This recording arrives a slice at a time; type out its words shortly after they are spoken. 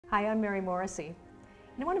Hi, I'm Mary Morrissey,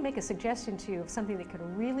 and I want to make a suggestion to you of something that could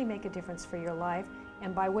really make a difference for your life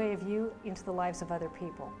and by way of you into the lives of other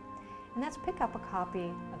people. And that's pick up a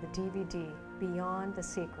copy of the DVD, Beyond the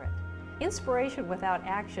Secret. Inspiration without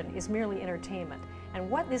action is merely entertainment, and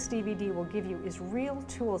what this DVD will give you is real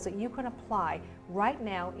tools that you can apply right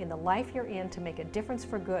now in the life you're in to make a difference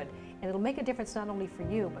for good. And it'll make a difference not only for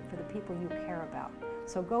you, but for the people you care about.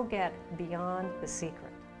 So go get Beyond the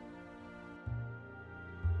Secret.